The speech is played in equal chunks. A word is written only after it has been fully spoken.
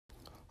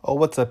Oh,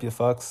 what's up, you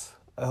fucks?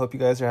 I hope you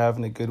guys are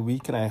having a good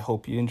week and I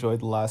hope you enjoyed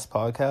the last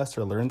podcast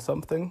or learned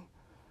something.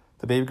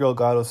 The baby girl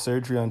got out of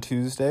surgery on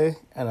Tuesday,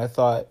 and I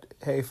thought,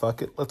 hey,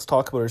 fuck it, let's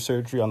talk about her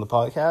surgery on the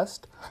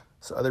podcast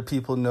so other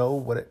people know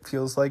what it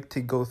feels like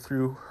to go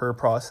through her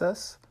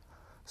process.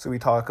 So we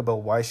talk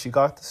about why she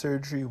got the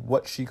surgery,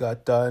 what she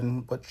got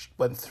done, what she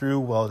went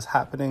through while it's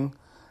happening,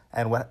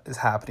 and what is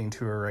happening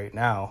to her right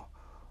now.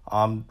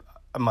 Um,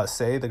 I must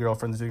say the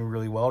girlfriend's doing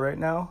really well right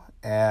now,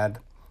 and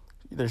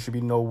there should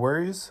be no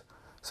worries.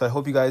 So I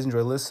hope you guys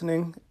enjoy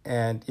listening,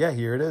 and yeah,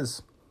 here it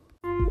is.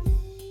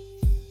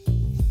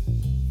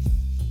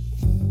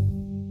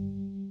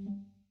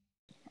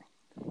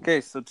 Okay,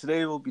 so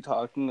today we'll be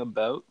talking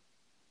about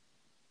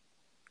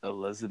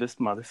Elizabeth's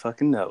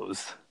motherfucking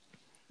nose.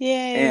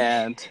 Yay.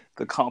 And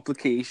the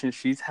complications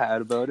she's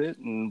had about it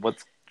and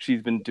what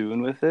she's been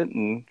doing with it.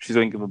 And she's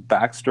going to give a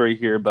backstory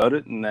here about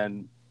it and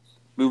then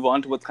move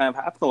on to what's kind of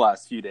happened the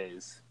last few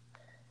days.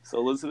 So,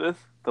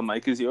 Elizabeth, the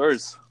mic is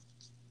yours.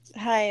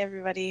 Hi,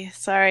 everybody.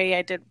 Sorry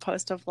I didn't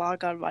post a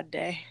vlog on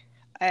Monday.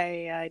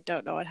 I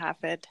don't know what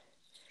happened.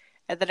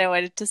 And then I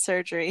went into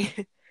surgery.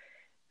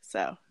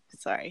 So,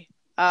 sorry.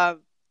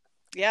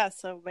 Yeah,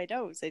 so my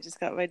nose. I just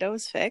got my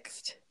nose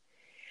fixed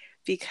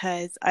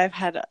because I've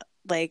had,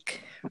 I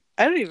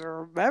don't even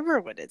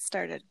remember when it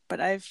started, but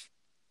I've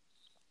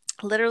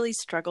literally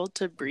struggled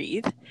to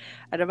breathe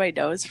out of my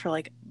nose for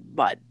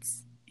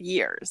months,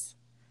 years.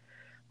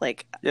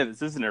 Yeah,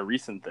 this isn't a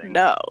recent thing.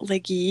 No,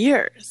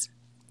 years.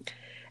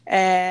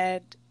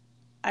 And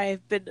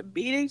I've been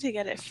meaning to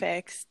get it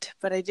fixed,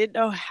 but I didn't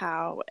know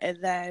how. And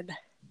then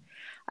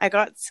I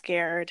got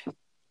scared.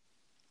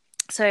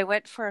 So I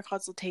went for a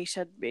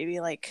consultation maybe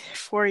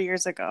 4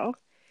 years ago.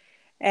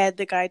 And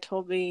the guy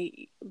told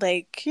me,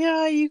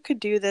 yeah, you could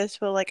do this,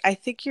 but I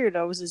think your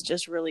nose is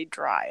just really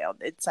dry on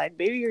the inside.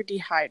 Maybe you're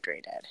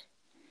dehydrated.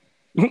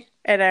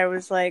 And I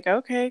was like,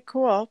 okay,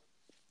 cool.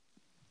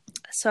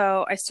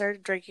 So I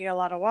started drinking a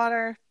lot of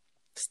water.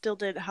 Still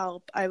didn't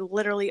help. I'm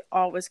literally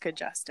always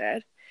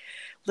congested.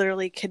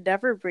 Literally can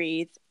never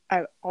breathe.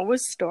 I'm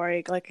always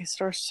snoring. I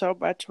snore so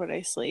much when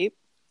I sleep.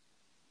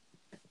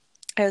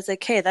 I was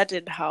like, hey, that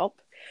didn't help.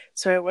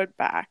 So I went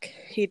back.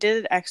 He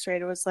did an x-ray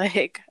and was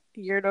like,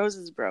 your nose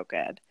is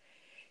broken.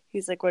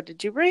 He's like, when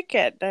did you break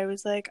it? And I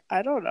was like,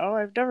 I don't know.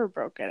 I've never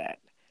broken it.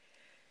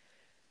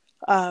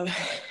 And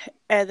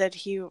then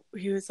he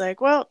was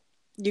like, well,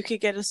 you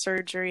could get a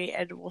surgery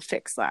and we'll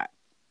fix that.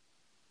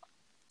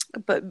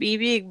 But me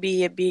being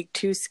me and being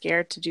too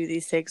scared to do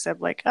these things, I'm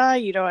like,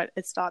 you know what?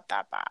 It's not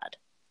that bad.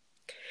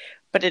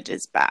 But it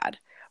is bad.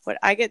 When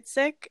I get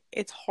sick,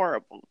 it's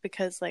horrible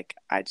because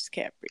I just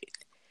can't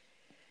breathe.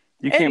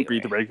 You can't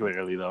breathe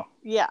regularly though.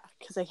 Yeah,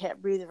 because I can't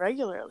breathe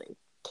regularly.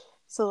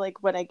 So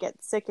when I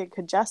get sick and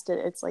congested,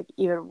 it's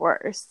even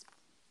worse.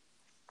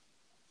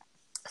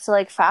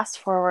 So fast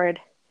forward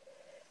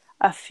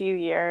a few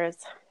years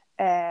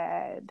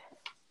and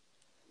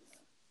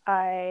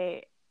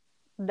I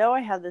know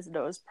I have this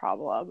nose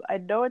problem. I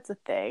know it's a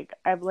thing.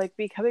 I'm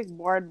becoming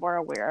more and more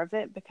aware of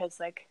it because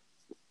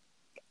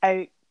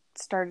I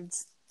started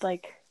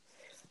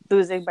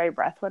losing my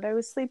breath when I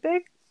was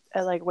sleeping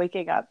and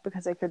waking up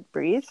because I couldn't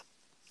breathe.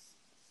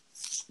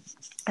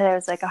 And I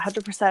was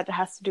 100% it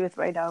has to do with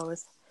my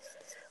nose.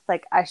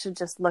 I should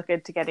just look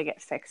into getting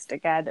it fixed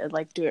again and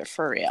do it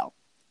for real.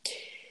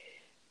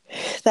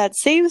 That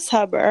same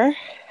summer,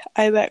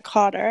 I met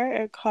Connor,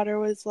 and Connor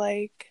was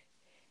like,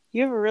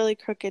 you have a really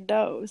crooked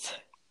nose.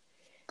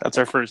 That's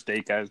our first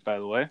date, guys, by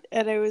the way.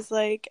 And I was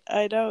like,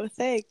 I know,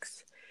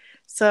 thanks.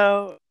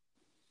 So,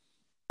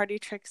 party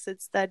trick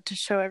since then to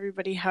show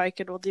everybody how I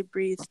can only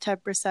breathe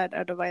 10%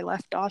 out of my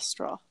left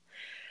nostril.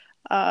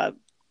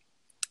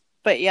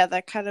 But yeah,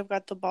 that kind of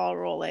got the ball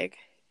rolling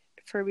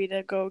for me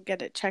to go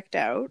get it checked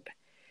out.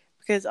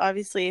 Because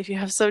obviously, if you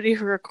have somebody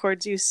who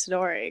records you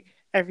snoring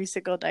every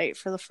single night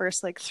for the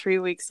first 3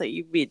 weeks that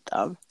you meet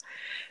them,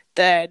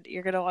 then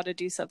you're going to want to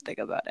do something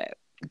about it.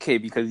 Okay,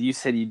 because you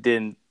said you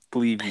didn't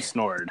believe you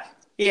snored.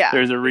 Yeah.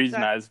 There's a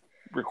reason I was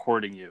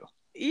recording you.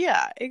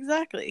 Yeah,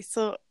 exactly.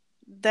 So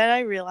then I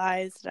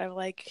realized, I'm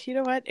like, you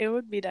know what? It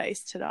would be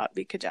nice to not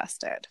be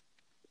congested.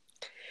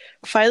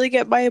 Finally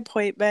get my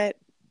appointment.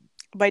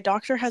 My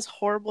doctor has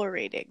horrible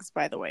ratings,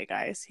 by the way,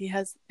 guys. He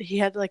had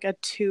a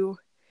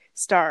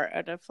 2-star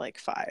out of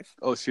 5.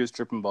 Oh, she was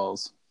tripping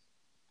balls.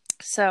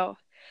 So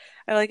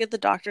I at the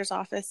doctor's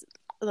office.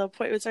 The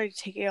appointment's already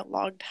taking a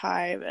long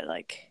time,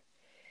 and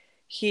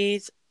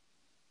he's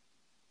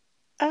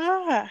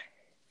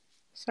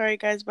sorry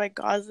guys, my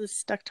gauze is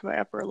stuck to my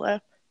upper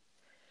lip.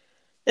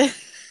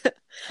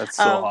 That's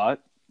so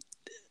hot.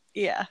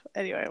 Yeah,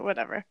 anyway,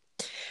 whatever.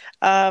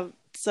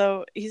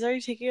 So he's already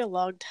taking a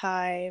long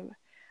time.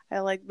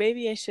 I'm like,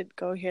 maybe I should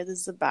go here. This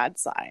is a bad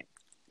sign.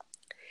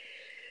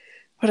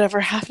 Whatever,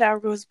 half an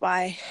hour goes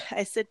by.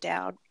 I sit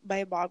down.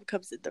 My mom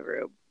comes in the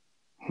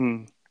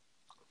room.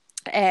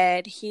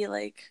 And he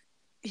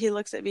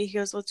looks at me. He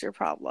goes, what's your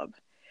problem?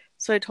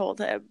 So I told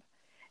him.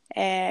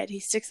 And he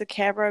sticks a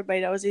camera in my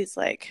nose. He's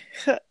like,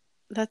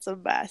 that's a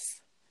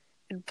mess.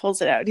 And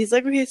pulls it out. He's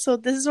like, okay, so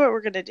this is what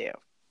we're going to do.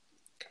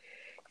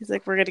 He's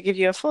like, we're going to give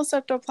you a full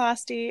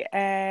septoplasty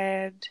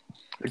and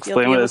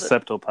Explain what a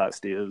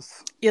septoplasty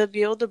is. You'll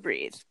be able to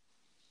breathe.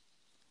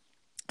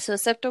 So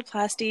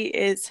septoplasty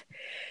is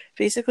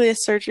basically a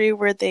surgery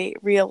where they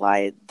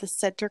realign the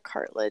center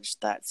cartilage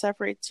that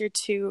separates your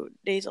two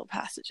nasal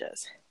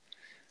passages.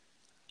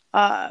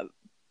 And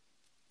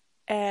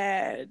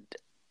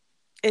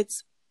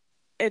it's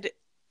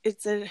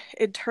an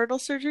internal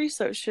surgery,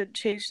 so it should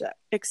change the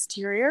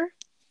exterior.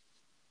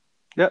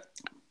 Yep.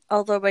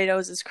 Although my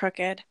nose is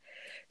crooked,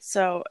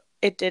 so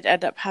it did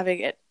end up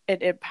having an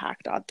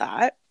impact on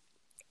that.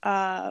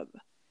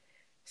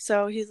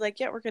 So he's like,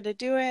 yeah, we're going to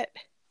do it.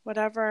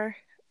 Whatever.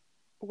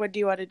 When do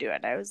you want to do it?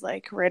 And I was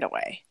like, right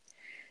away.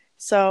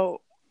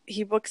 So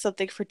he booked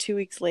something for 2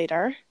 weeks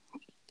later.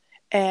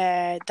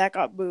 And that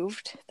got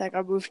moved. That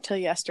got moved till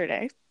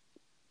yesterday.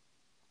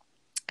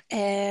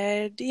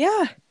 And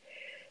yeah,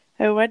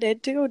 I went in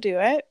to go do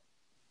it.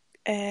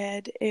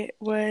 And it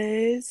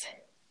was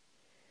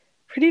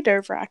pretty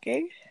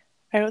nerve-wracking.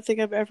 I don't think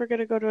I'm ever going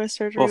to go to a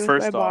surgery with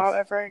my mom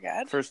ever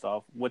again. First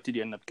off, what did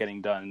you end up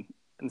getting done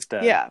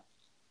instead? Yeah.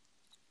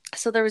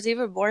 So there was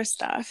even more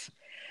stuff.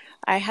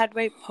 I had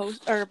my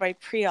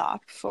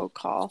pre-op phone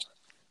call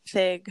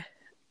thing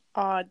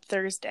on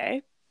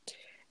Thursday.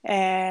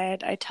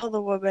 And I tell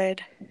the woman,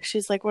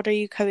 she's like, what are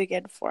you coming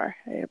in for?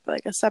 I'm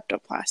like, a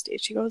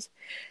septoplasty.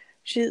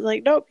 She's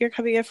like, nope, you're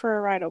coming in for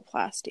a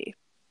rhinoplasty.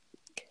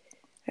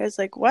 I was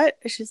like, what?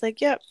 She's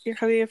like, yep, you're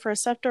coming in for a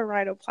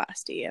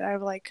septorhinoplasty. And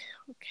I'm like,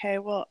 okay,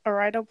 well, a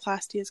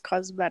rhinoplasty is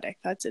cosmetic.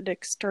 That's an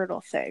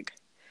external thing.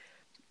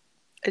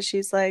 And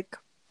she's like,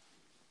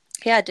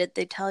 yeah, did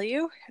they tell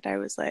you? And I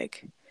was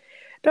like,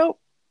 nope.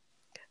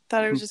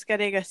 Thought I was just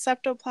getting a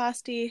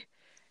septoplasty.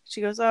 She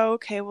goes, oh,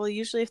 okay, well,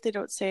 usually if they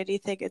don't say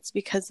anything, it's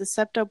because the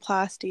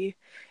septoplasty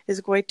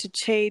is going to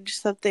change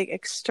something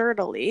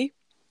externally,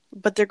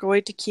 but they're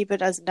going to keep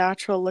it as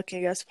natural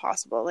looking as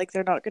possible. Like,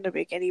 they're not going to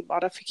make any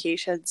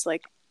modifications,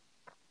 like,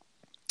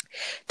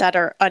 that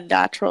are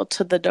unnatural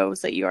to the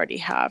nose that you already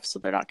have. So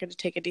they're not going to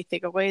take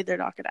anything away. They're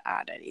not going to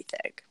add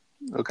anything.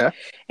 Okay.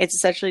 It's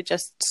essentially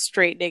just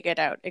straightening it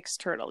out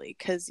externally,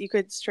 because you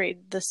could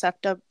straighten the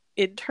septum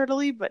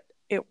internally, but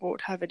it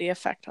won't have any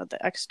effect on the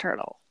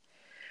external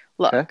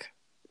look. Okay.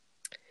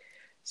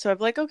 So I'm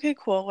like, okay,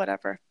 cool,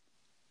 whatever.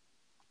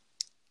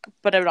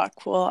 But I'm not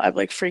cool. I'm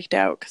like freaked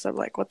out because I'm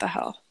like, what the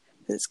hell?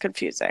 It's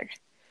confusing.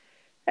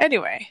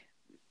 Anyway,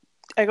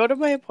 I go to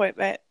my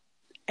appointment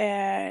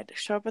and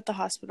show up at the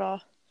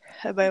hospital,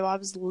 and my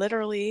mom's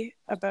literally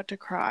about to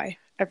cry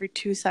every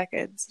 2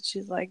 seconds.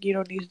 She's like, you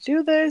don't need to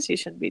do this. You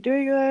shouldn't be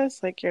doing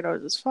this. Like, your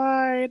nose is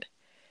fine.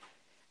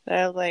 And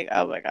I'm like,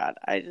 oh my God,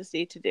 I just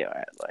need to do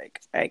it. Like,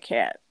 I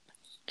can't.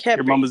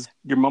 Your mom was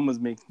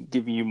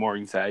giving you more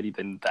anxiety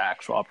than the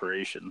actual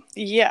operation.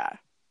 Yeah.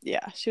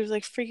 She was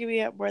like freaking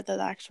me out more than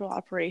the actual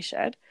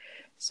operation.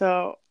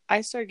 So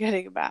I started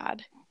getting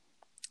mad,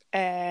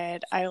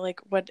 and I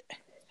went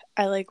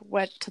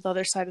to the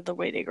other side of the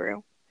waiting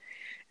room,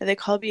 and they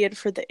called me in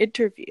for the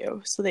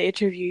interview. So they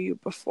interview you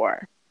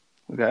before.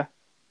 Okay.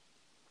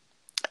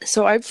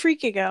 So I'm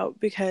freaking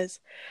out because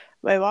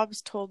my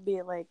mom's told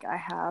me, like, I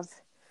have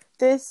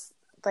this,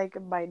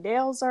 like, my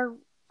nails are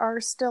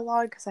still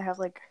on because I have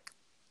like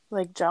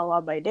gel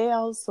on my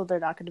nails, so they're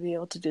not going to be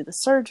able to do the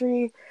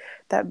surgery.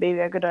 That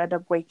maybe I'm going to end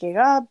up waking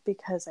up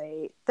because I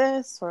ate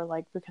this, or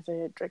like because I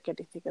didn't drink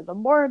anything in the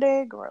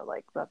morning, or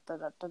like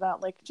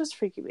like just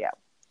freaking me out.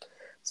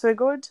 So I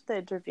go into the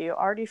interview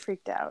already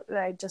freaked out, and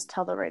I just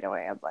tell them right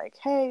away, I'm like,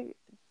 hey,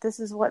 this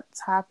is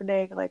what's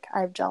happening. Like,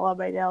 I have gel on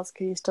my nails.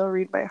 Can you still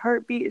read my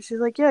heartbeat? And she's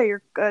like, yeah,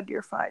 you're good.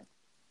 You're fine.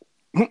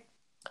 And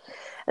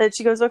then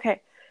she goes,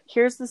 okay,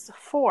 here's this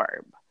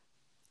form.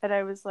 And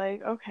I was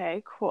like,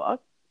 okay,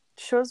 cool.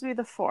 Shows me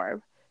the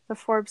form. The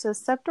form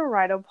says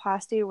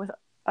septorhinoplasty with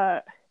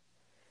a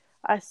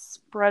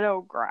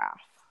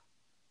spreadograph.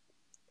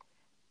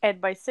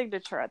 And my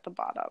signature at the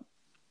bottom.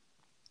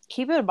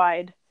 Keep in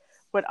mind,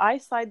 when I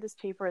signed this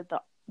paper at the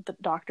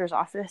doctor's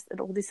office,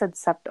 it only said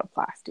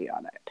septoplasty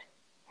on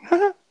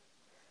it.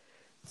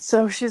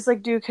 So she's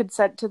like, do you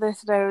consent to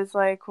this? And I was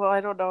like, well, I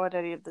don't know what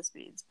any of this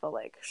means, but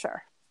like,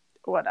 sure,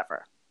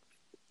 whatever.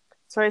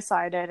 So I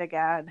signed it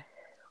again.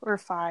 We're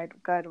fine,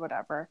 good,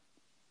 whatever.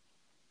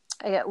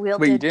 I get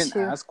wheeled Wait, you didn't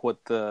ask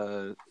what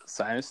the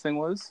sinus thing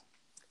was?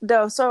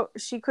 No, so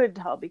she couldn't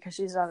tell because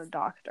she's not a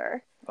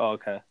doctor. Oh,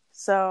 okay.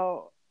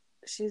 So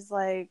she's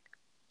like,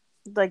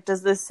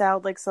 does this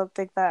sound like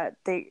something that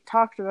they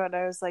talked about? And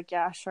I was like,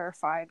 yeah, sure,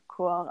 fine,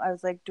 cool. I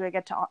was like, do I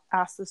get to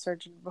ask the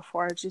surgeon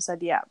before? And she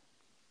said, yeah.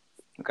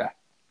 Okay.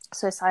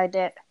 So I signed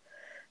it.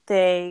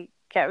 They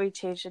get me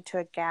changed into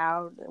a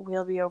gown,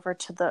 wheel me over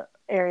to the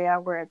area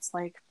where it's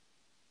like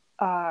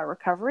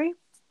recovery.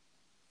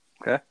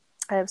 Okay.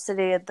 I'm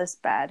sitting in this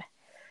bed,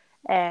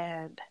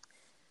 and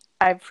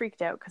I'm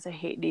freaked out because I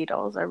hate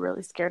needles. I'm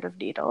really scared of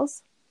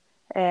needles.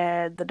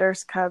 And the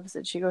nurse comes,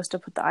 and she goes to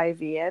put the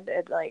IV in,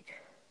 and like,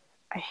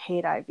 I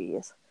hate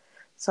IVs.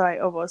 So I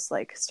almost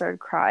like started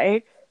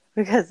crying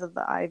because of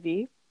the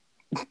IV.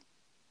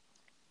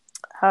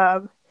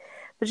 But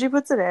she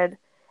puts it in,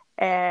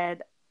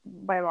 and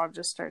my mom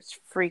just starts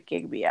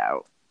freaking me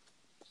out.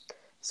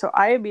 So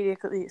I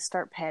immediately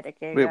start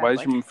panicking. Wait, why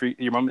is like,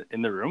 your mom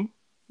in the room?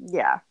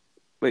 Yeah.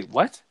 Wait,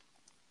 what?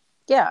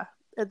 Yeah.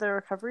 In the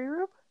recovery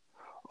room?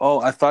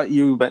 Oh, I thought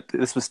you meant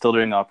this was still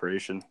during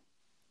operation.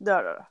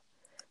 No.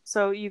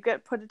 So you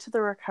get put into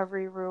the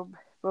recovery room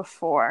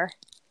before,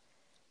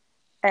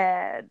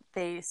 and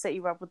they set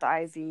you up with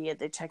the IV, and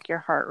they check your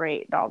heart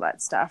rate and all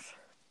that stuff.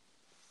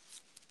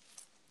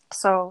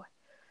 So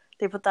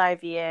they put the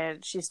IV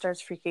in. She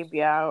starts freaking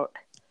me out.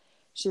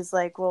 She's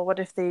like, well, what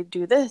if they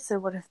do this?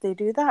 And what if they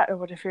do that? And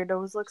what if your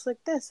nose looks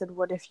like this? And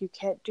what if you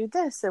can't do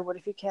this? And what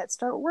if you can't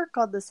start work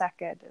on the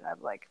second? And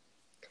I'm like,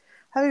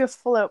 having a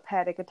full-out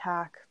panic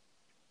attack.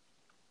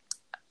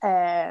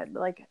 And,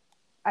 like,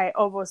 I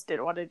almost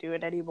didn't want to do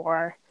it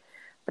anymore.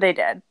 But I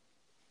did.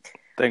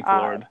 Thank the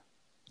Lord.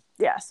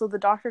 Yeah, so the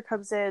doctor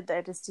comes in, the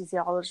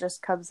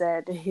anesthesiologist comes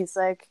in, and he's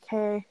like,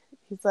 okay.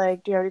 He's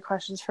like, do you have any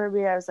questions for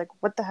me? I was like,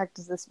 what the heck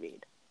does this mean?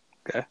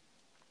 Okay.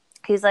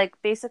 He's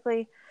like,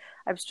 basically,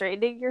 I'm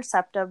straightening your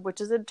septum,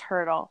 which is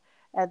internal,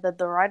 and then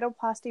the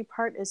rhinoplasty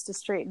part is to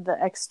straighten the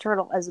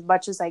external as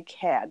much as I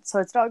can. So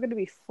it's not going to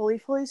be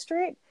fully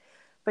straight,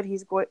 but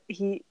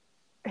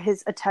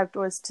his attempt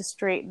was to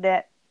straighten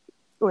it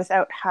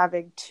without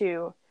having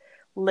to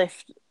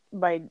lift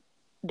my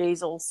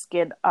nasal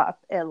skin up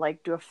and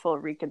like do a full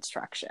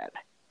reconstruction.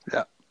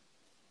 Yeah.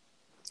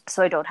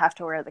 So I don't have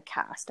to wear the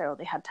cast. I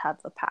only had to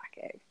have the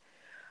packing.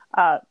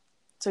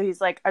 So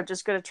he's like, I'm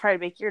just going to try to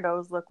make your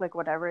nose look like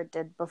whatever it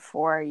did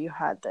before you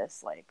had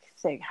this, like,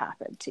 thing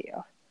happen to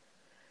you.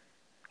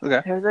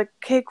 Okay. And I was like,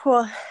 okay,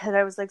 cool. And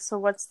I was like, so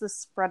what's the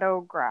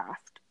spreado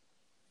graft?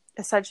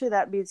 Essentially,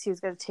 that means he was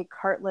going to take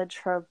cartilage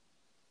from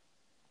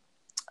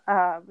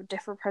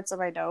different parts of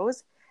my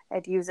nose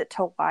and use it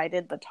to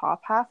widen the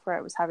top half where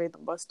I was having the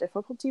most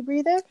difficulty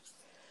breathing,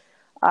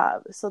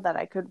 so that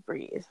I could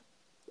breathe.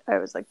 I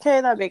was like, okay,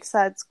 that makes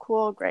sense.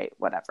 Cool, great,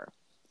 whatever.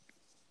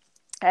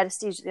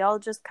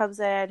 Anesthesiologist comes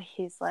in.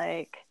 He's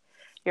like,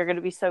 you're going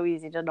to be so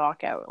easy to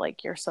knock out.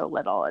 Like, you're so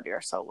little and you're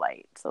so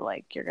light. So,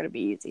 like, you're going to be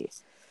easy.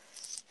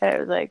 And I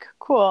was like,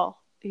 cool.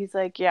 He's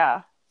like,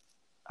 yeah.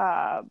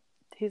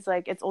 He's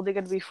like, it's only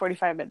going to be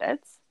 45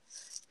 minutes.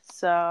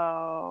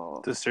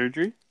 So. The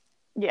surgery?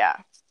 Yeah.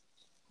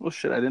 Well,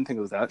 shit, I didn't think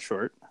it was that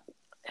short.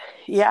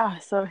 Yeah.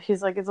 So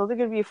he's like, it's only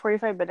going to be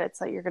 45 minutes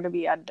that you're going to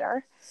be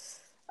under.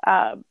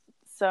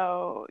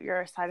 So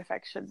your side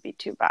effects shouldn't be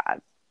too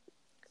bad.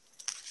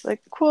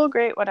 Like, cool,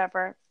 great,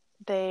 whatever.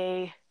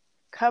 They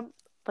come,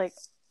 like,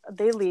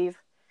 they leave.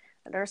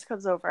 A nurse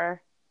comes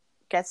over,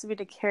 gets me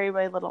to carry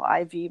my little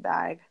IV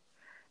bag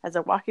as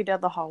I'm walking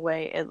down the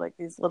hallway, and, like,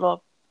 these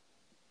little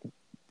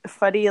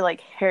funny, like,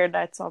 hair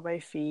nets on my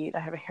feet. I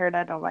have a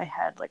hairnet on my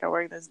head. Like, I'm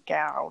wearing this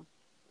gown.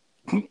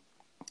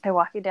 I'm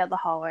walking down the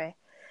hallway,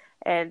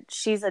 and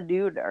she's a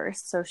new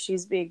nurse, so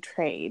she's being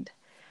trained.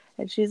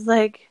 And she's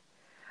like,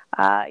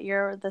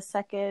 you're the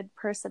second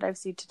person I've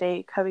seen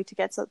today coming to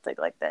get something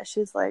like this.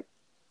 She's like,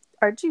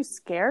 aren't you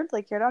scared?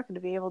 Like, you're not going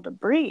to be able to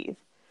breathe.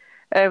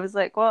 And I was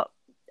like, well,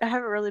 I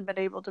haven't really been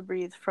able to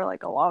breathe for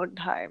like a long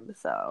time,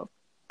 so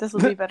this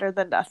will be better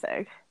than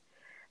nothing.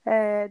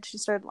 And she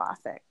started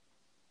laughing.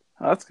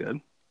 Oh, that's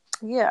good.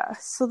 Yeah,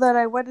 so then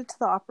I went into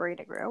the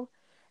operating room,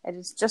 and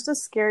it's just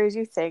as scary as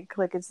you think.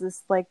 Like, it's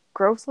this like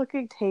gross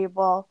looking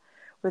table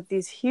with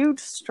these huge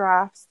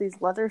straps,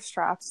 these leather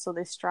straps, so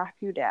they strap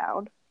you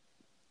down,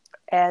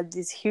 and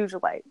these huge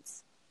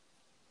lights.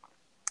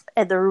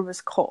 And the room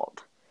is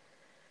cold.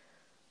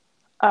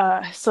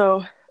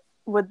 So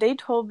when they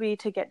told me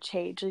to get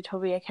changed, they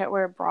told me I can't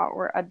wear a bra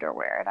or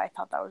underwear, and I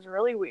thought that was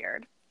really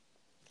weird.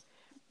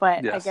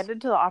 But yes. I get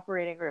into the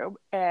operating room,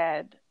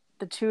 and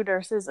the two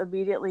nurses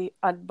immediately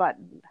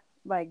unbutton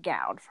my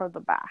gown from the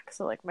back,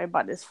 so like my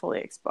butt is fully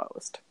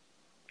exposed.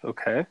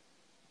 Okay.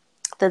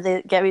 Then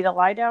they get me to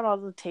lie down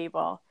on the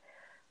table,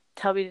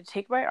 tell me to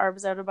take my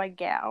arms out of my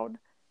gown,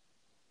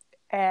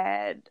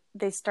 and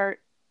they start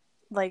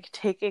like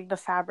taking the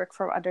fabric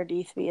from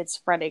underneath me and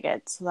spreading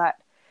it so that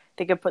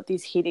they could put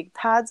these heating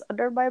pads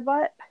under my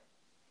butt.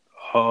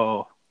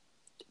 Oh.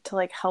 To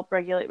like help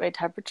regulate my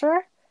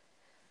temperature.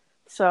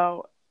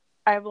 So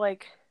I'm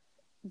like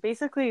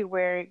basically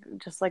wearing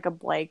just like a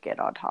blanket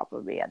on top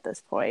of me at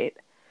this point,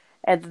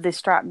 and they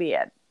strap me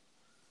in.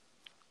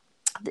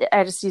 The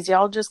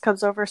anesthesiologist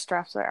comes over,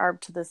 straps my arm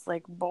to this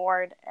like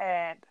board,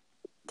 and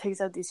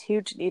takes out these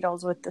huge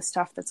needles with the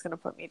stuff that's going to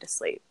put me to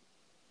sleep.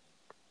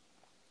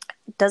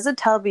 Doesn't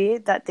tell me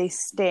that they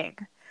sting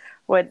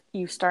when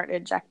you start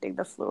injecting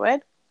the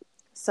fluid.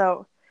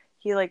 So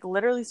he like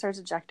literally starts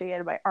injecting it,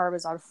 and my arm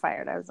is on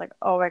fire, and I was like,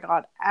 oh my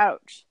god,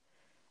 ouch.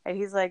 And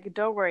he's like,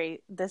 don't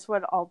worry, this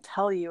one I'll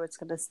tell you it's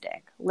gonna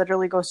sting.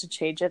 Literally goes to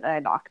change it, and I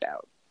knocked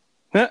out.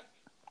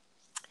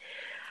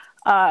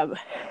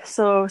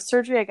 So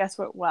surgery I guess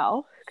went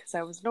well because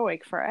I was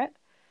awake for it.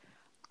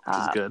 Which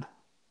is good.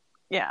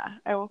 Yeah,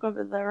 I woke up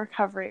in the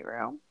recovery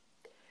room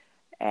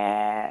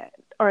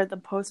or the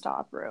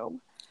post-op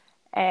room,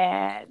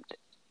 and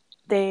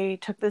they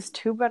took this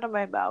tube out of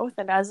my mouth,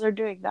 and as they're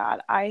doing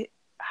that, I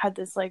had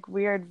this like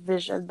weird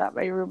vision that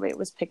my roommate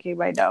was picking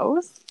my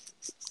nose.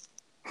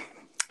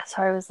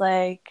 So I was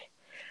like,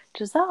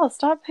 Giselle,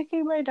 stop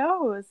picking my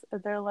nose.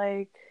 And they're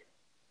like,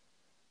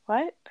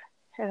 what?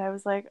 And I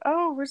was like,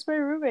 oh, where's my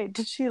roommate?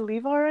 Did she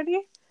leave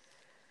already?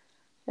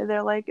 And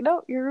they're like,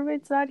 no, your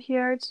roommate's not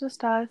here. It's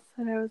just us.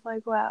 And I was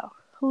like, wow,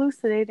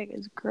 hallucinating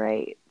is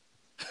great.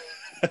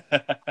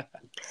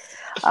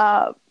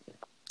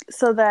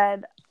 So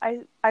then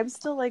I'm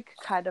still like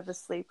kind of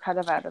asleep, kind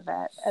of out of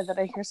it. And then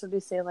I hear somebody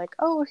say like,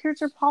 oh,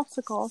 here's your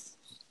popsicle.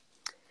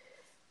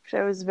 Which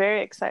I was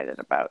very excited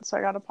about. So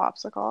I got a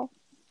popsicle.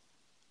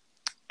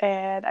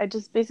 And I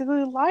just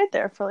basically lied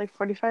there for like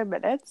 45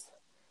 minutes.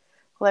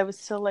 While I was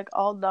still like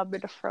all numb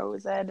and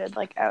frozen and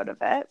like out of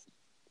it.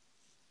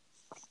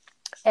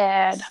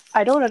 And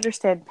I don't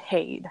understand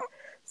pain.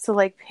 So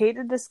like pain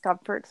and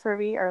discomfort for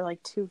me are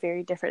like two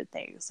very different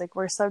things. Like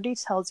where somebody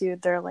tells you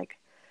they're like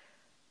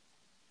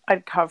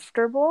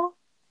uncomfortable,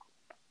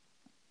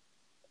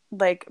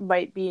 like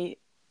might be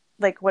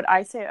like when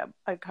I say I'm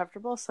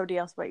uncomfortable, somebody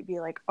else might be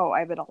like, oh,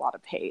 I'm in a lot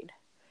of pain.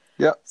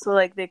 Yeah. So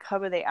like they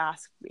come and they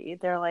ask me,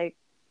 they're like,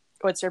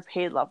 what's your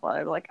pain level? And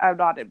I'm like, I'm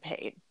not in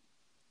pain.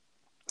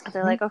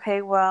 They're like,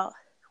 okay, well,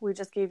 we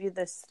just gave you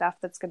this stuff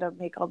that's going to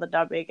make all the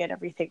numbing and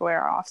everything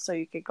wear off so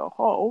you can go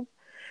home.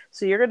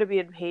 So you're going to be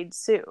in pain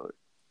soon.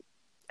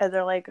 And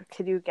they're like,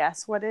 can you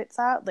guess what it's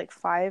at? Like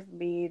 5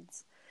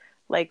 means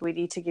like we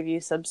need to give you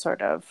some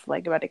sort of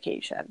like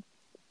medication.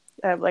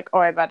 And I'm like, oh,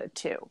 I'm at a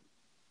 2.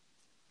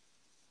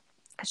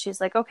 And she's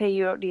like, okay,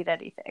 you don't need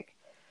anything.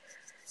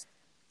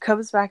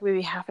 Comes back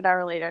maybe half an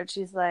hour later and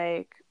she's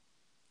like,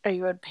 are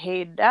you in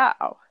pain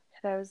now?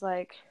 And I was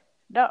like,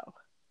 no.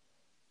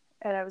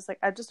 And I was like,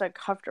 I'm just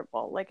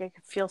uncomfortable. Like, I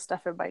could feel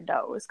stuff in my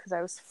nose because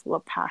I was full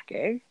of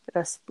packing and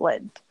a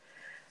splint.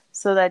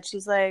 So then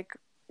she's like,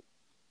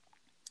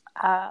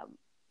 are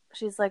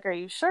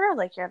you sure?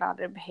 Like, you're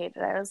not in pain?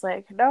 And I was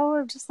like, no,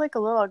 I'm just, like, a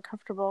little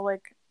uncomfortable.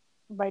 Like,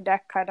 my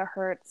neck kind of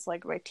hurts.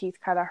 Like, my teeth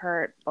kind of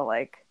hurt. But,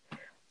 like,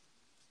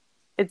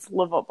 it's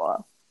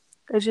livable.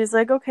 And she's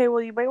like, okay,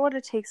 well, you might want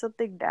to take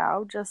something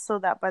now just so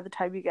that by the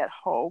time you get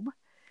home,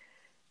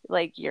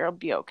 like, you'll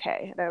be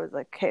okay. And I was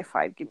like, okay,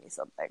 fine, give me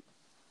something.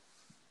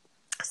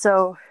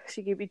 So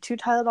she gave me 2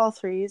 Tylenol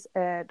 3s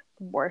and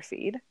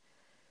morphine.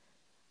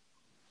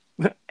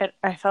 And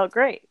I felt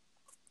great.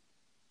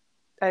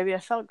 I mean, I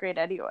felt great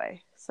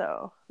anyway.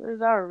 So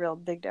there's not a real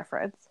big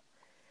difference.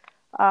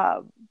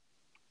 Yeah,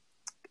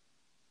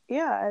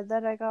 and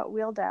then I got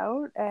wheeled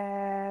out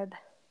and...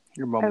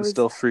 Your mom was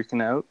still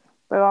freaking out?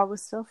 My mom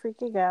was still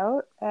freaking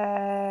out.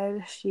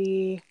 And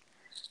she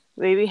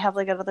maybe had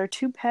like another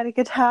 2 panic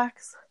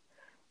attacks.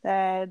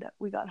 Then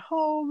we got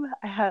home.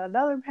 I had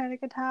another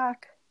panic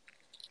attack.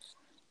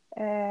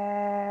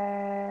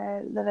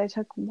 And then I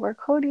took more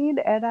codeine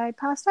and I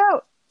passed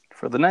out.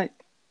 For the night.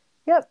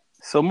 Yep.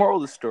 So moral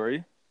of the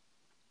story,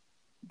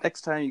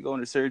 next time you go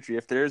into surgery,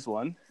 if there is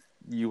one,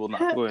 you will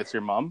not go with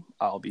your mom.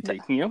 I'll be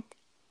taking you.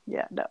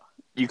 Yeah, no.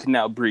 You can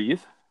now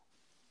breathe.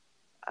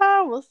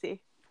 Oh, we'll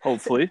see.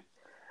 Hopefully.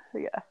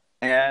 Yeah.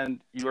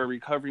 And you are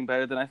recovering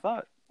better than I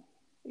thought.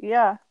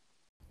 Yeah.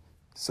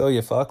 So,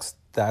 you fucks,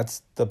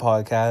 that's the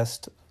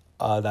podcast.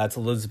 That's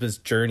Elizabeth's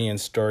journey and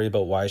story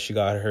about why she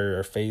got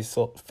her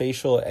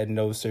facial and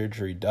nose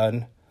surgery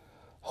done.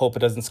 Hope it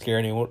doesn't scare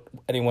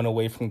anyone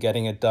away from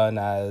getting it done,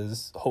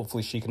 as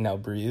hopefully she can now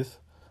breathe.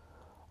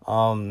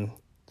 For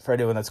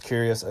anyone that's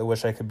curious, I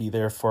wish I could be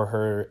there for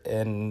her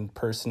in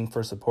person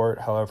for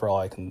support. However, all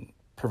I can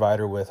provide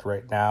her with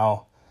right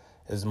now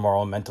is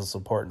moral and mental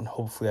support, and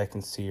hopefully I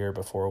can see her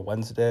before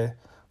Wednesday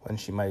when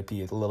she might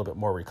be a little bit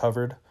more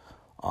recovered.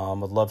 I'd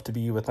love to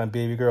be with my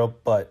baby girl,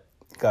 but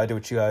gotta do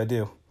what you gotta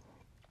do.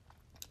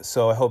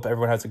 So I hope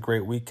everyone has a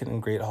great weekend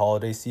and great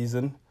holiday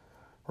season.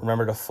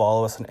 Remember to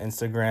follow us on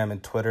Instagram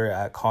and Twitter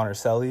at Connor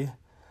Selly.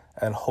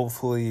 And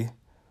hopefully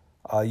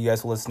you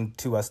guys will listen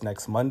to us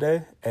next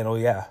Monday. And oh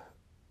yeah,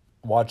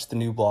 watch the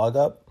new vlog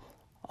up.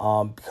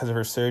 Because of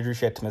her surgery,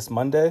 she had to miss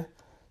Monday.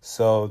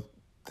 So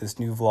this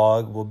new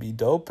vlog will be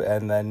dope.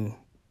 And then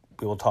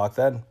we will talk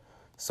then.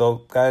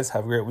 So guys,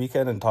 have a great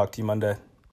weekend and talk to you Monday.